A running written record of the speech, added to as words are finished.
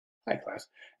Hi class.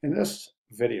 In this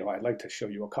video, I'd like to show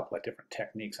you a couple of different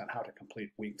techniques on how to complete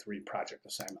week 3 project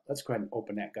assignment. Let's go ahead and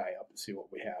open that guy up and see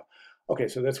what we have. Okay,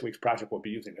 so this week's project will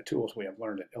be using the tools we have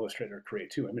learned in Illustrator to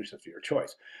create 2 images of your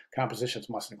choice. Compositions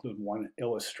must include 1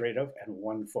 illustrative and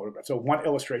 1 photograph. So 1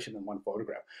 illustration and 1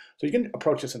 photograph. So you can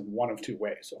approach this in one of 2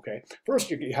 ways, okay? First,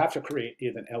 you have to create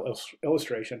either an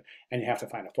illustration and you have to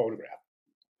find a photograph.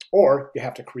 Or you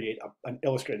have to create an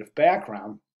illustrative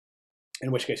background,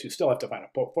 in which case you still have to find a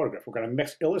photograph. We're going to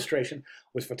mix illustration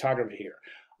with photography here.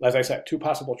 As I said, 2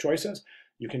 possible choices.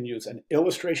 You can use an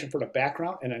illustration for the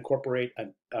background and incorporate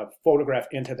a photograph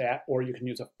into that, or you can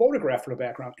use a photograph for the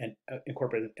background and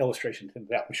incorporate an illustration into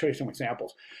that. Let me show you some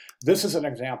examples. This is an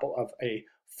example of a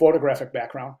photographic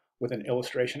background with an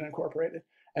illustration incorporated.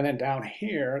 And then down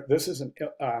here, this is an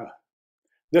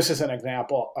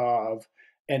example of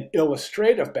an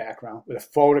illustrative background with a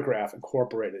photograph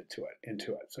incorporated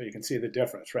into it. So you can see the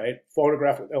difference, right?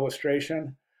 Photograph with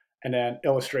illustration, and then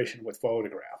illustration with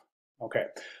photograph. Okay,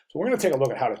 so we're going to take a look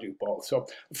at how to do both. So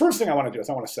the first thing I want to do is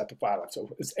I want to set the file up.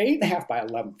 So it's 8.5 by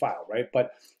 11 file, right?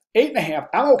 But 8.5,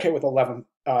 I'm okay with 11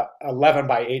 by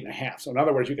 8.5. So in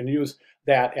other words, you can use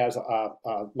that as a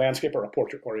landscape or a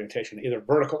portrait orientation, either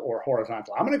vertical or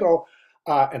horizontal. I'm going to go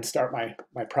and start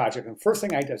my project. And first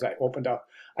thing I did is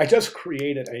I just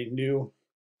created a new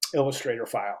Illustrator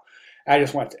file. I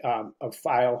just went a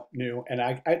file new,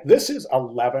 and this is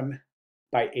 11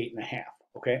 by 8.5.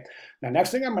 Okay. Now,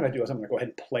 next thing I'm going to do is I'm going to go ahead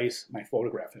and place my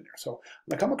photograph in there. So I'm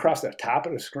going to come across the top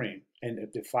of the screen and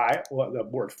the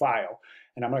word file,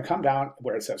 and I'm going to come down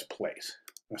where it says place.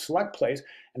 I'm going to select place,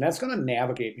 and that's going to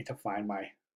navigate me to find my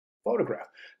photograph.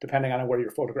 Depending on where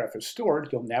your photograph is stored,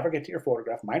 you'll navigate to your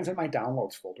photograph. Mine's in my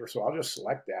downloads folder, so I'll just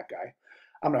select that guy.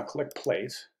 I'm going to click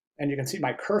place, and you can see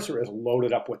my cursor is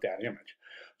loaded up with that image.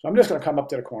 So I'm just going to come up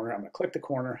to the corner. I'm going to click the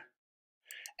corner,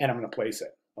 and I'm going to place it.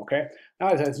 Okay. Now,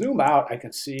 as I zoom out, I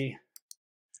can see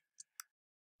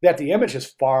that the image is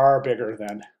far bigger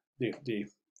than the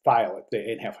file, the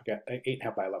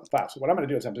 8.5 by 11 file. So what I'm going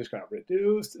to do is I'm just going to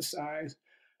reduce the size.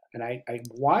 And I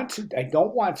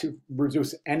don't want to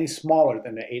reduce any smaller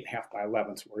than the 8.5 by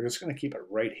 11, so we're just going to keep it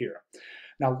right here.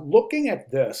 Now, looking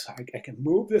at this, I can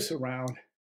move this around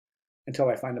until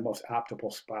I find the most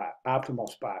optimal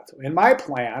spot. So in my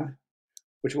plan,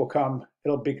 which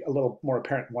it'll be a little more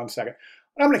apparent in 1 second,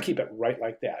 I'm going to keep it right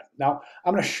like that. Now,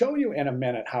 I'm going to show you in a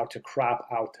minute how to crop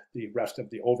out the rest of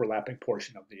the overlapping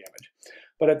portion of the image.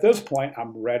 But at this point,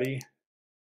 I'm ready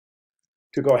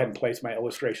to go ahead and place my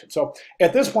illustration. So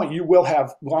at this point, you will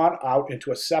have gone out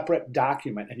into a separate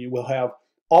document and you will have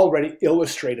already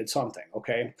illustrated something,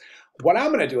 okay? What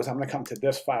I'm gonna do is I'm gonna come to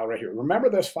this file right here. Remember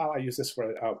this file? I used this for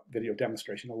a video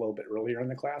demonstration a little bit earlier in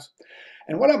the class.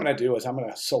 And what I'm gonna do is I'm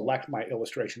gonna select my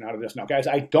illustration out of this. Now guys,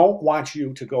 I don't want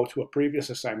you to go to a previous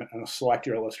assignment and select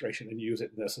your illustration and use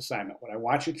it in this assignment. What I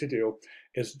want you to do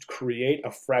is create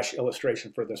a fresh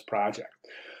illustration for this project.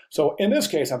 So in this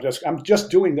case, I'm just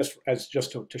doing this as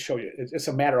just to show you. It's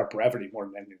a matter of brevity more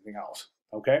than anything else,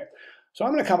 okay? So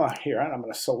I'm gonna come out here and I'm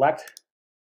gonna select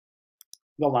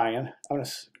the lion. I'm gonna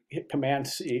hit Command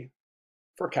C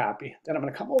for copy. Then I'm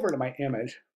gonna come over to my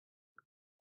image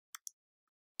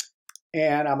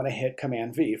and I'm gonna hit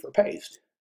Command V for paste.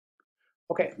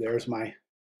 Okay, there's my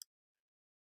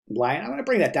lion. I'm going to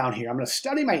bring that down here. I'm going to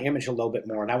study my image a little bit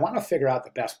more, and I want to figure out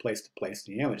the best place to place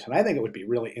the image. And I think it would be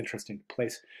really interesting to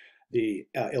place the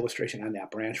illustration on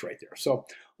that branch right there. So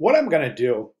what I'm going to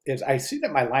do is I see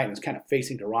that my lion is kind of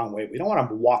facing the wrong way. We don't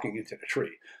want him walking into the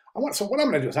tree. So what I'm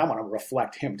going to do is I want to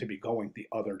reflect him to be going the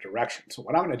other direction. So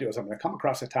what I'm going to do is I'm going to come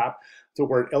across the top, the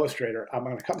word Illustrator. I'm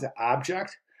going to come to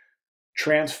Object,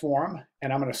 Transform,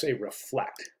 and I'm going to say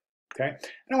Reflect. Okay, and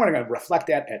I'm going to reflect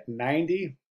that at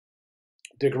 90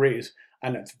 degrees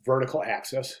on its vertical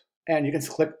axis, and you can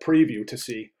click preview to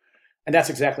see, and that's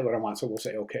exactly what I want. So we'll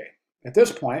say okay. At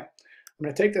this point, I'm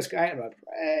going to take this guy and I'm going to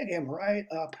drag him right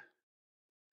up,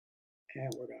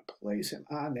 and we're going to place him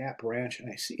on that branch.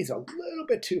 And I see he's a little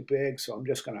bit too big, so I'm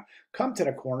just going to come to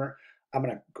the corner. I'm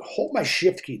going to hold my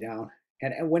shift key down,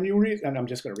 and when you and I'm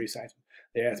just going to resize him.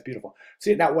 Yeah, it's beautiful.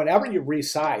 See, now whenever you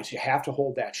resize, you have to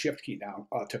hold that shift key down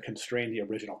to constrain the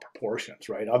original proportions,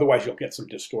 right? Otherwise, you'll get some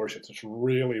distortions. It's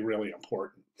really, really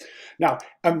important. Now,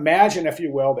 imagine, if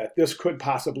you will, that this could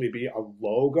possibly be a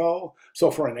logo.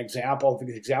 So for an example,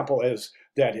 the example is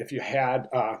that if you had,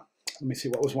 let me see,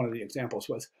 what was one of the examples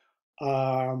was,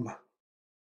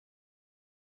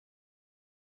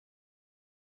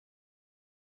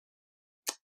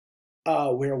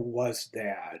 where was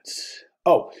that?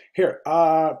 Oh, here,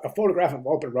 a photograph of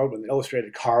open road with an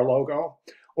illustrated car logo.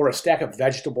 or a stack of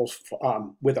vegetables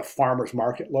with a farmer's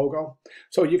market logo.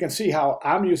 So you can see how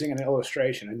I'm using an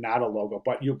illustration and not a logo,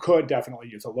 but you could definitely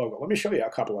use a logo. Let me show you a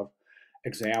couple of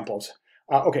examples.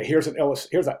 Okay, here's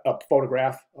a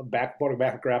photograph,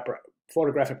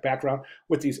 photographic background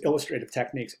with these illustrative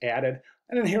techniques added.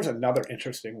 And then here's another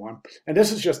interesting one. And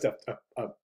this is just a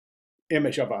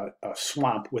image of a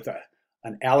swamp with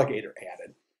an alligator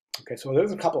added. Okay, so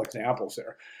there's a couple examples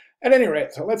there. At any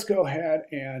rate, so let's go ahead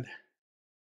and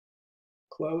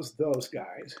close those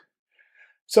guys.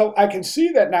 So I can see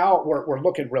that now we're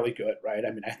looking really good, right?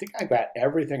 I mean, I think I've got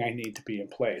everything I need to be in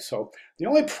place. So the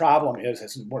only problem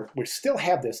is we still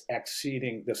have this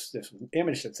exceeding, this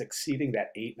image that's exceeding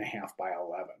that 8.5 by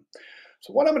 11.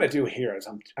 So what I'm going to do here is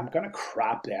I'm going to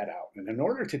crop that out. And in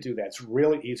order to do that, it's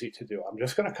really easy to do. I'm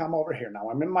just going to come over here. Now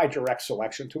I'm in my direct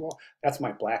selection tool. That's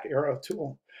my black arrow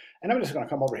tool. And I'm just going to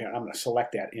come over here and I'm going to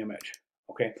select that image.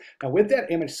 Okay. Now with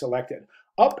that image selected,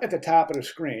 up at the top of the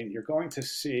screen, you're going to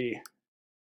see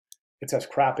it says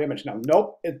crop image. Now,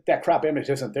 nope, that crop image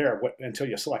isn't there until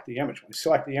you select the image. When you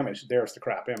select the image, there's the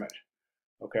crop image.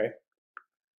 Okay.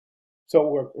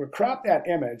 So we're crop that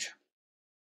image.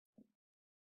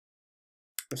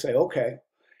 We say, okay,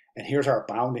 and here's our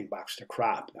bounding box to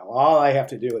crop. Now, all I have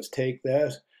to do is take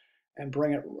this and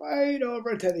bring it right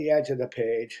over to the edge of the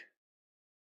page.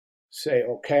 Say,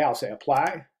 okay, I'll say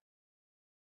apply.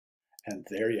 And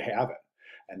there you have it.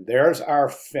 And there's our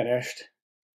finished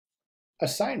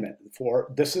assignment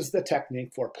this is the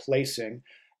technique for placing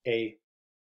a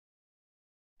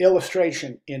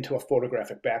illustration into a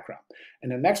photographic background. In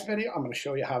the next video, I'm going to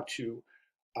show you how to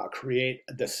create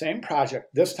the same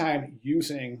project, this time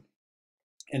using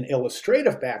an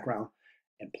illustrative background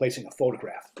and placing a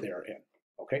photograph therein.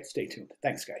 Okay, stay tuned.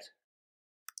 Thanks, guys.